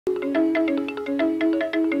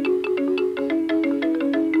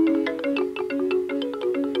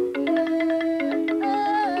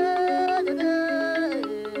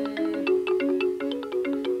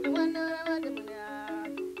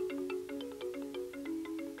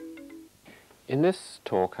In this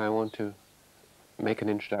talk, I want to make an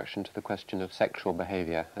introduction to the question of sexual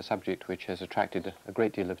behaviour, a subject which has attracted a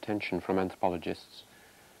great deal of attention from anthropologists,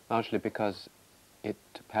 largely because it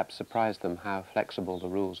perhaps surprised them how flexible the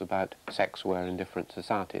rules about sex were in different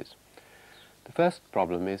societies. The first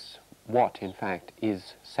problem is what, in fact,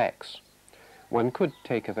 is sex? One could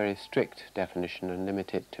take a very strict definition and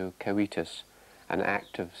limit it to coitus, an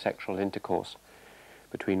act of sexual intercourse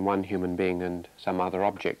between one human being and some other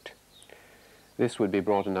object. This would be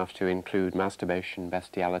broad enough to include masturbation,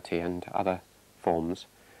 bestiality, and other forms,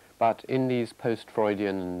 but in these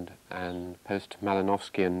post-Freudian and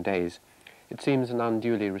post-Malinowskian days, it seems an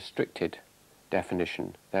unduly restricted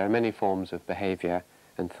definition. There are many forms of behaviour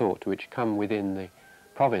and thought which come within the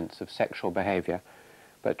province of sexual behaviour,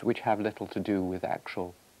 but which have little to do with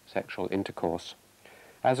actual sexual intercourse.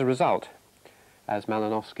 As a result, as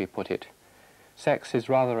Malinowski put it, sex is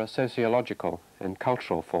rather a sociological and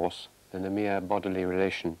cultural force than a mere bodily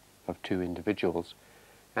relation of two individuals,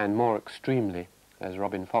 and more extremely, as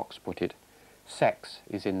Robin Fox put it, sex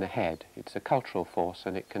is in the head. It's a cultural force,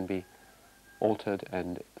 and it can be altered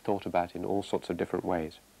and thought about in all sorts of different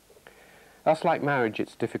ways. Thus, like marriage,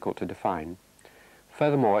 it's difficult to define.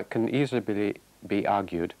 Furthermore, it can easily be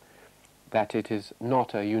argued that it is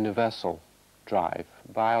not a universal drive.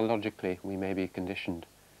 Biologically, we may be conditioned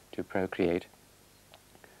to procreate,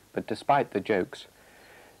 but despite the jokes,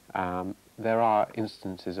 there are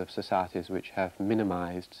instances of societies which have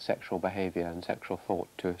minimized sexual behavior and sexual thought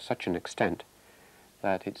to such an extent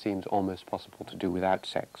that it seems almost possible to do without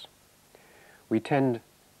sex. We tend,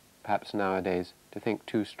 perhaps nowadays, to think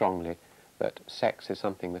too strongly that sex is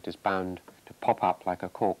something that is bound to pop up like a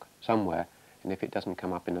cork somewhere, and if it doesn't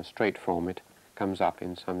come up in a straight form, it comes up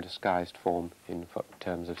in some disguised form in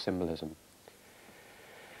terms of symbolism.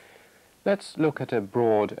 Let's look at a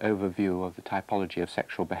broad overview of the typology of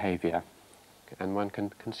sexual behavior, and one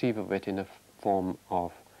can conceive of it in a form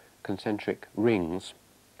of concentric rings,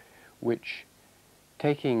 which,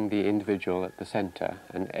 taking the individual at the center,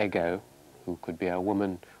 an ego, who could be a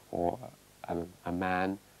woman or a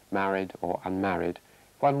man, married or unmarried,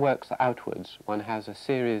 if one works outwards, one has a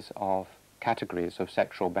series of categories of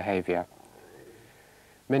sexual behavior.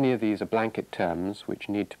 Many of these are blanket terms which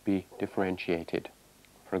need to be differentiated.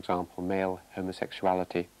 For example, male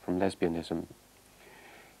homosexuality from lesbianism.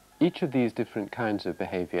 Each of these different kinds of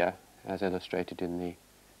behavior, as illustrated in the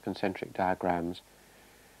concentric diagrams,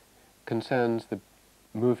 concerns the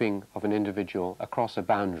moving of an individual across a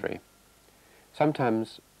boundary.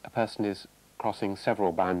 Sometimes a person is crossing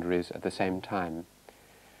several boundaries at the same time,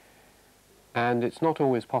 and it's not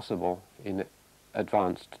always possible in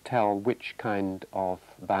advance to tell which kind of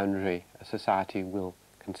boundary a society will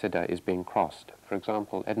consider is being crossed. For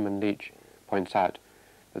example, Edmund Leach points out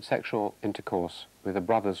that sexual intercourse with a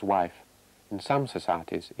brother's wife in some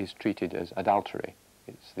societies is treated as adultery.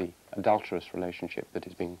 It's the adulterous relationship that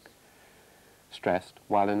is being stressed,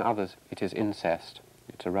 while in others it is incest.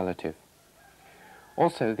 It's a relative.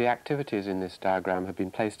 Also, the activities in this diagram have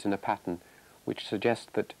been placed in a pattern which suggests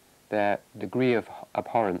that their degree of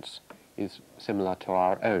abhorrence is similar to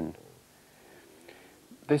our own.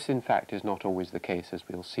 This, in fact, is not always the case, as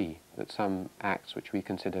we'll see, that some acts which we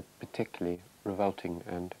consider particularly revolting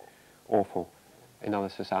and awful in other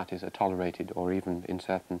societies are tolerated or even, in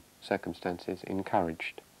certain circumstances,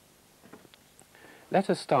 encouraged. Let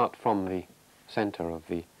us start from the center of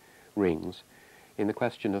the rings in the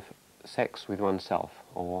question of sex with oneself,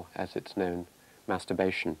 or, as it's known,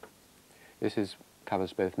 masturbation. This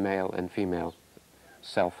covers both male and female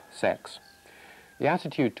self-sex. The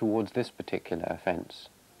attitude towards this particular offence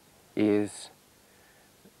is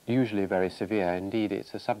usually very severe. Indeed,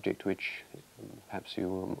 it's a subject which, perhaps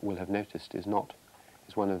you will have noticed, is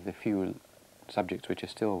one of the few subjects which are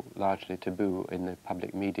still largely taboo in the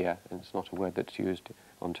public media, and it's not a word that's used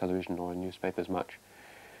on television or in newspapers much.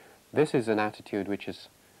 This is an attitude which has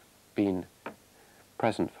been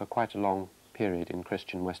present for quite a long period in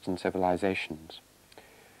Christian Western civilizations.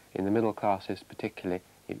 In the middle classes particularly,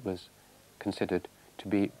 it was considered to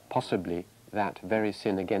be possibly that very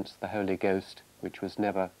sin against the Holy Ghost which was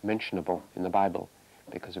never mentionable in the Bible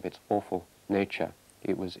because of its awful nature.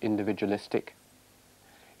 It was individualistic,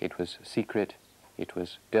 it was secret, it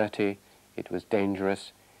was dirty, it was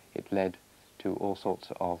dangerous, it led to all sorts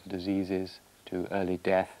of diseases, to early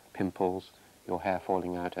death, pimples, your hair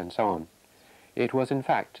falling out, and so on. It was, in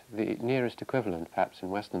fact, the nearest equivalent, perhaps in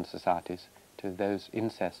Western societies, to those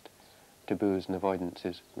incest taboos and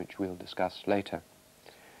avoidances which we'll discuss later.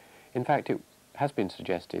 In fact, it has been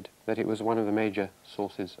suggested that it was one of the major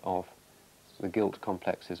sources of the guilt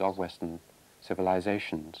complexes of Western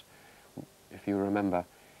civilizations. If you remember,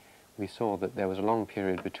 we saw that there was a long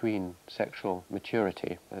period between sexual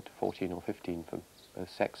maturity, at 14 or 15 for both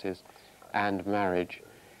sexes, and marriage,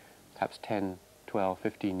 perhaps 10, 12,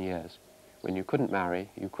 15 years, when you couldn't marry,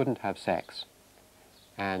 you couldn't have sex,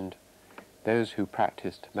 and those who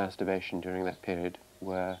practiced masturbation during that period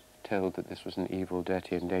were told that this was an evil,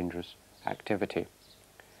 dirty and dangerous activity.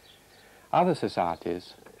 Other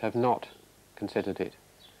societies have not considered it,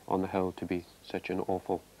 on the whole, to be such an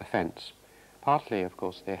awful offence. Partly, of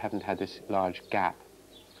course, they haven't had this large gap.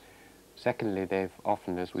 Secondly, they've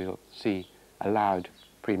often, as we'll see, allowed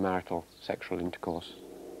premarital sexual intercourse.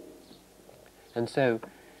 And so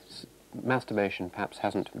masturbation perhaps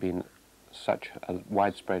hasn't been such a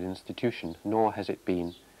widespread institution, nor has it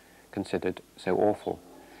been considered so awful.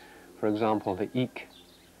 For example, the Eek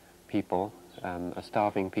people, a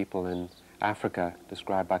starving people in Africa,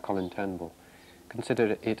 described by Colin Turnbull,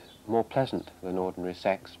 considered it more pleasant than ordinary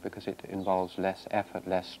sex because it involves less effort,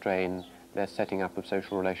 less strain, less setting up of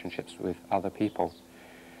social relationships with other people.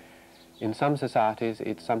 In some societies,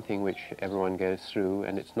 it's something which everyone goes through,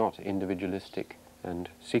 and it's not individualistic and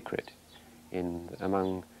secret.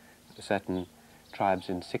 Among certain tribes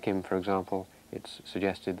in Sikkim, for example, it's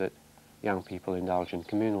suggested that young people indulge in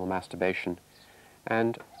communal masturbation,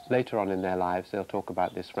 and later on in their lives they'll talk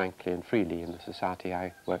about this frankly and freely. In the society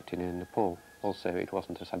I worked in Nepal, also it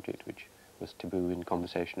wasn't a subject which was taboo in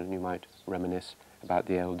conversation, and you might reminisce about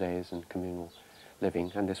the old days and communal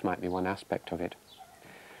living, and this might be one aspect of it.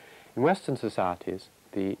 In Western societies,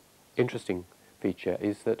 the interesting feature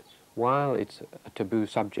is that while it's a taboo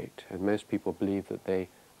subject, and most people believe that they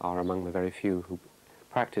are among the very few who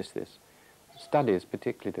practice this, studies,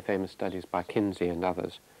 particularly the famous studies by Kinsey and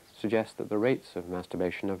others, suggest that the rates of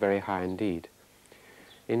masturbation are very high indeed.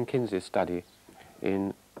 In Kinsey's study,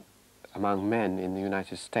 among men in the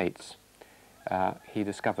United States, he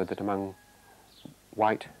discovered that among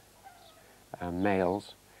white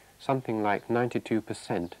males, something like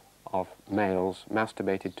 92% of males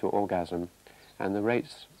masturbated to orgasm, and the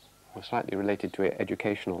rates were slightly related to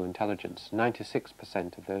educational intelligence.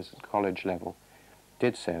 96% of those at college level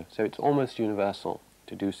did so, so it's almost universal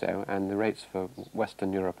to do so, and the rates for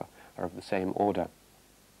Western Europe are of the same order.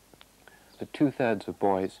 The 2/3 of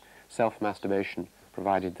boys, self-masturbation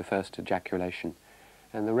provided the first ejaculation,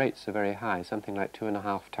 and the rates are very high, something like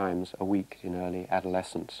 2.5 times a week in early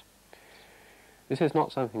adolescence. This is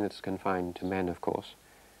not something that's confined to men, of course,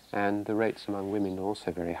 and the rates among women are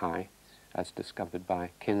also very high, as discovered by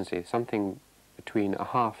Kinsey. Something between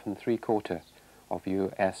 1/2 and 3/4 of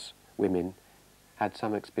US women had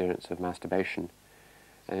some experience of masturbation,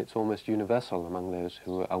 and it's almost universal among those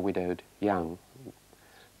who are widowed young.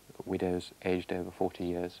 Widows aged over 40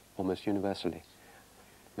 years almost universally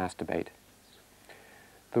masturbate.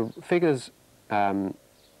 The figures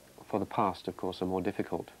for the past, of course, are more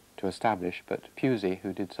difficult to establish, but Pusey,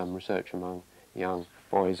 who did some research among young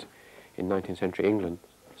boys in 19th century England,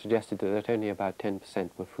 suggested that only about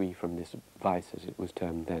 10% were free from this vice, as it was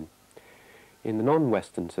termed then. In the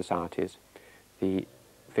non-Western societies, the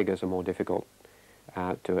figures are more difficult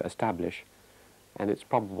to establish, and it's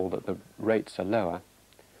probable that the rates are lower,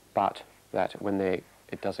 but that when it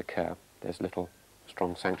does occur, there's little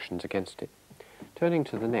strong sanctions against it. Turning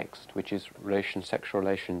to the next, which is sexual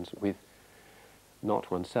relations with not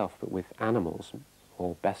oneself, but with animals,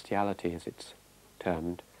 or bestiality as it's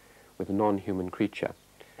termed, with a non-human creature,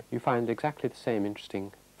 you find exactly the same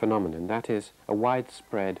interesting phenomenon. That is a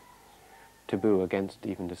widespread taboo against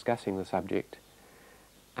even discussing the subject.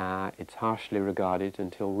 It's harshly regarded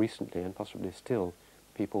until recently, and possibly still,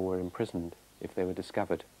 people were imprisoned if they were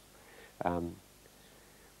discovered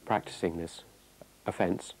practicing this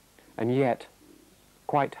offence, and yet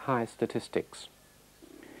quite high statistics.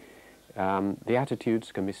 The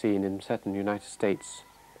attitudes can be seen in certain United States,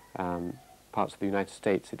 parts of the United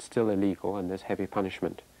States. It's still illegal and there's heavy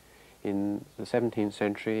punishment. In the 17th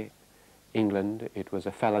century England, it was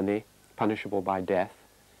a felony punishable by death,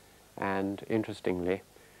 and interestingly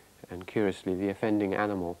and curiously, the offending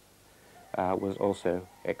animal was also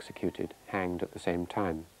executed, hanged at the same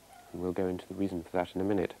time, and we'll go into the reason for that in a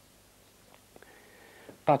minute.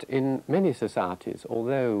 But in many societies,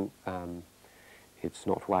 although it's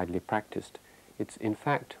not widely practiced, it's in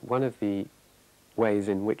fact one of the ways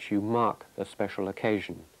in which you mark a special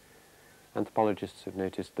occasion. Anthropologists have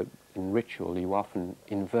noticed that in ritual you often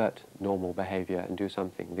invert normal behaviour and do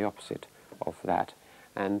something the opposite of that.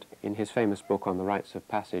 And in his famous book on the rites of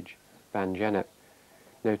passage, Van Gennep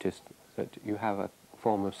noticed that you have a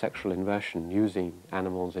form of sexual inversion using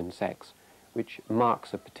animals in sex, which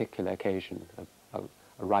marks a particular occasion, a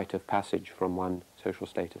rite of passage from one social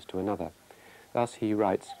status to another. Thus he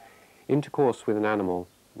writes, "Intercourse with an animal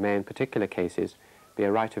may in particular cases be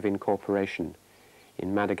a right of incorporation.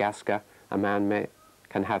 In Madagascar, a man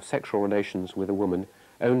can have sexual relations with a woman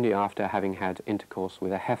only after having had intercourse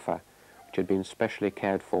with a heifer, which had been specially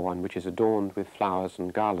cared for and which is adorned with flowers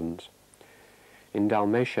and garlands. In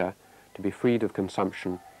Dalmatia, to be freed of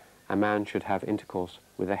consumption, a man should have intercourse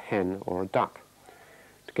with a hen or a duck.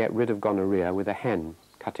 To get rid of gonorrhea, with a hen,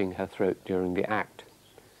 cutting her throat during the act.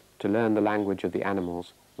 To learn the language of the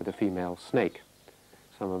animals, with a female snake.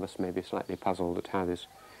 Some of us may be slightly puzzled at how this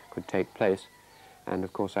could take place, and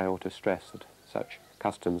of course I ought to stress that such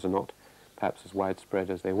customs are not perhaps as widespread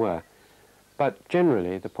as they were. But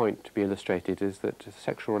generally the point to be illustrated is that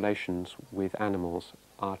sexual relations with animals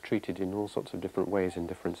are treated in all sorts of different ways in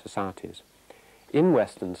different societies. In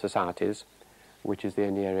Western societies, which is the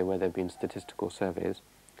only area where there have been statistical surveys,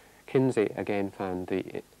 Kinsey again found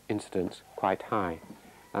the incidence quite high.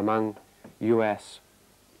 Among US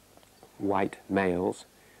white males,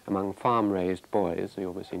 among farm-raised boys, who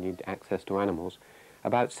obviously need access to animals,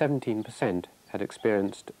 about 17% had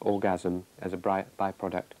experienced orgasm as a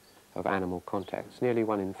byproduct of animal contacts, nearly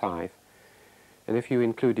 1 in 5. And if you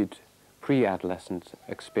included pre-adolescent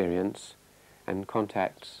experience and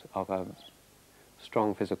contacts of a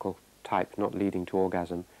strong physical type not leading to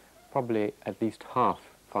orgasm, probably at least half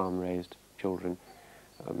farm-raised children,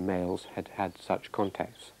 males, had had such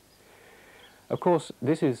contacts. Of course,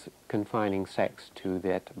 this is confining sex to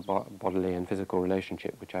that bodily and physical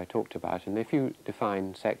relationship which I talked about, and if you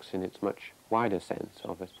define sex in its much wider sense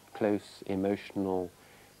of a close, emotional,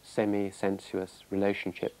 semi-sensuous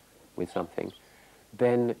relationship with something,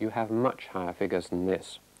 then you have much higher figures than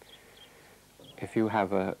this. If you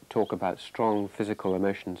have a talk about strong physical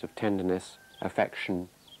emotions of tenderness, affection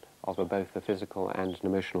of both a physical and an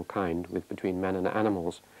emotional kind between men and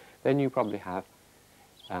animals, then you probably have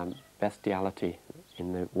bestiality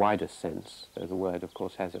in the widest sense, though the word of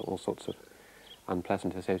course has all sorts of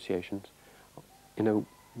unpleasant associations, in a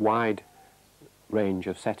wide range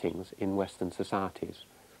of settings in Western societies.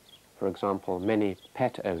 For example, many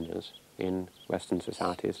pet owners in Western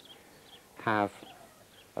societies have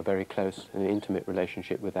a very close and intimate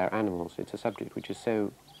relationship with their animals. It's a subject which is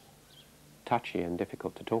so touchy and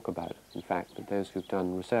difficult to talk about, in fact, that those who've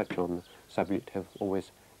done research on the subject have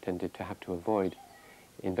always tended to have to avoid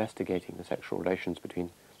investigating the sexual relations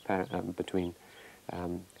between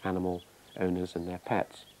animal owners and their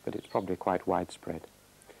pets, but it's probably quite widespread.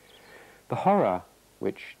 The horror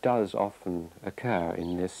which does often occur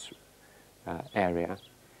in this area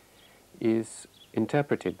is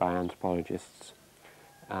interpreted by anthropologists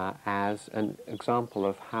as an example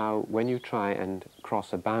of how, when you try and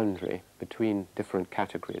cross a boundary between different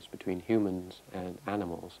categories, between humans and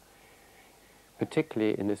animals,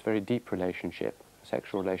 particularly in this very deep relationship, a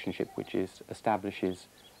sexual relationship which establishes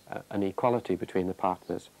an equality between the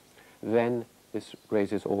partners, then this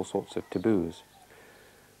raises all sorts of taboos.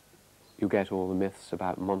 You get all the myths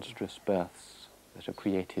about monstrous births that are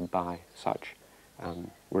created by such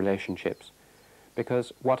relationships,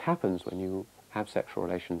 because what happens when you have sexual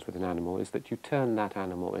relations with an animal is that you turn that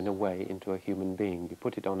animal in a way into a human being. You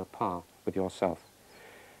put it on a par with yourself.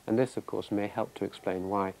 And this, of course, may help to explain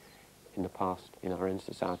why, in the past, in our own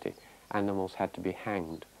society, animals had to be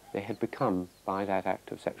hanged. They had become, by that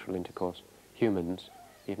act of sexual intercourse, humans,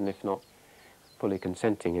 even if not fully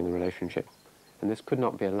consenting in the relationship. And this could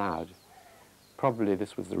not be allowed. Probably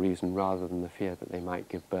this was the reason, rather than the fear that they might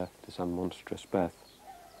give birth to some monstrous birth.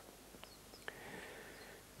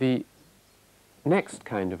 The next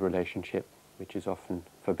kind of relationship, which is often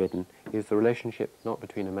forbidden, is the relationship not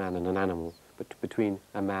between a man and an animal, but between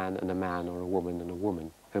a man or a woman and a woman,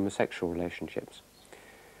 homosexual relationships.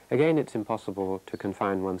 Again, it's impossible to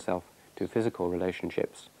confine oneself to physical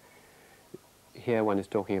relationships. Here one is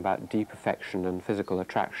talking about deep affection and physical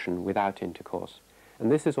attraction without intercourse,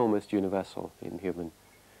 and this is almost universal in human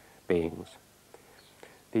beings.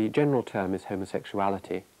 The general term is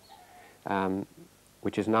homosexuality,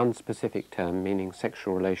 which is an unspecific term meaning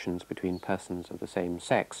sexual relations between persons of the same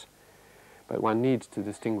sex. But one needs to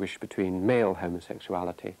distinguish between male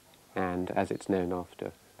homosexuality and, as it's known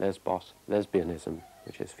after, lesbianism,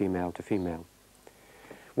 which is female to female.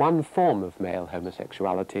 One form of male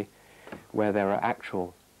homosexuality, where there are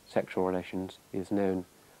actual sexual relations, is known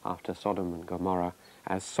after Sodom and Gomorrah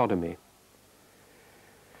as sodomy.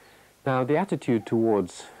 Now, the attitude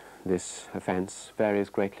towards this offence varies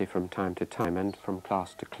greatly from time to time and from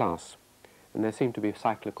class to class, and there seem to be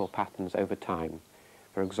cyclical patterns over time.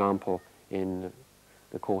 For example, in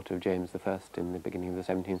the court of James I in the beginning of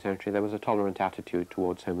the 17th century, there was a tolerant attitude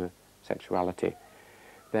towards homosexuality.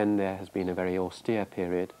 Then there has been a very austere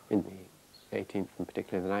period in the 18th and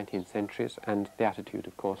particularly the 19th centuries, and the attitude,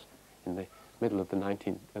 of course, in the middle of the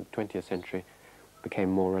 20th century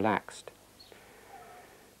became more relaxed.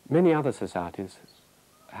 Many other societies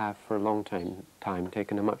have for a long time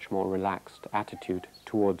taken a much more relaxed attitude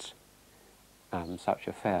towards such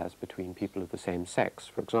affairs between people of the same sex.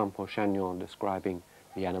 For example, Chagnon, describing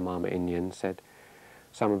the Yanomami Indians, said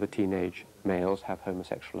some of the teenage males have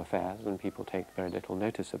homosexual affairs and people take very little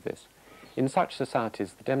notice of this. In such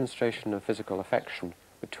societies, the demonstration of physical affection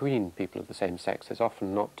between people of the same sex is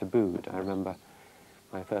often not tabooed. I remember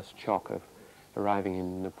my first shock of arriving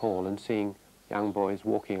in Nepal and seeing young boys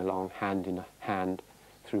walking along hand in hand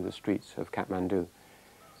through the streets of Kathmandu,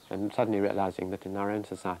 and suddenly realizing that in our own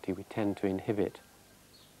society we tend to inhibit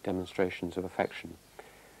demonstrations of affection.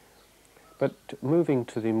 But moving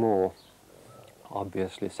to the more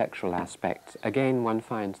obviously sexual aspects, again one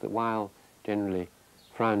finds that while generally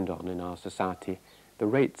frowned on in our society, the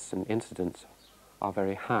rates and incidence are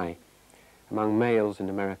very high. Among males in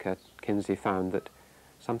America, Kinsey found that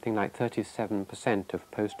something like 37%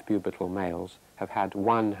 of post-pubertal males have had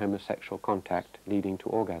one homosexual contact leading to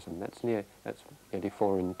orgasm. That's nearly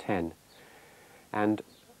 4 in 10. And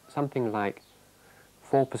something like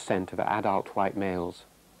 4% of adult white males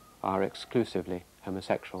are exclusively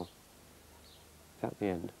homosexual. Is that the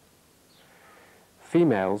end?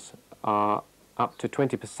 Females are, up to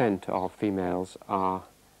 20% of females are,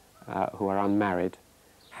 who are unmarried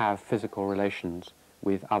have physical relations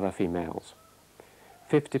with other females.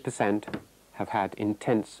 50% have had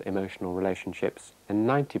intense emotional relationships, and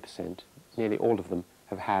 90%, nearly all of them,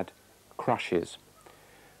 have had crushes.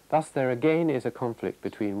 Thus there again is a conflict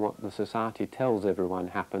between what the society tells everyone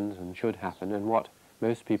happens and should happen and what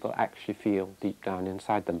most people actually feel deep down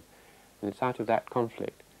inside them. And it's out of that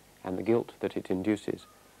conflict and the guilt that it induces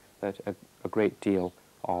that a great deal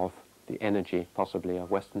of the energy, possibly,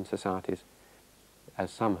 of Western societies,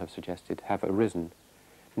 as some have suggested, have arisen.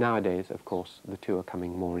 Nowadays, of course, the two are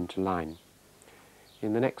coming more into line.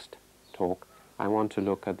 In the next talk, I want to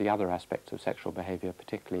look at the other aspects of sexual behavior,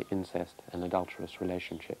 particularly incest and adulterous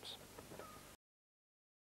relationships.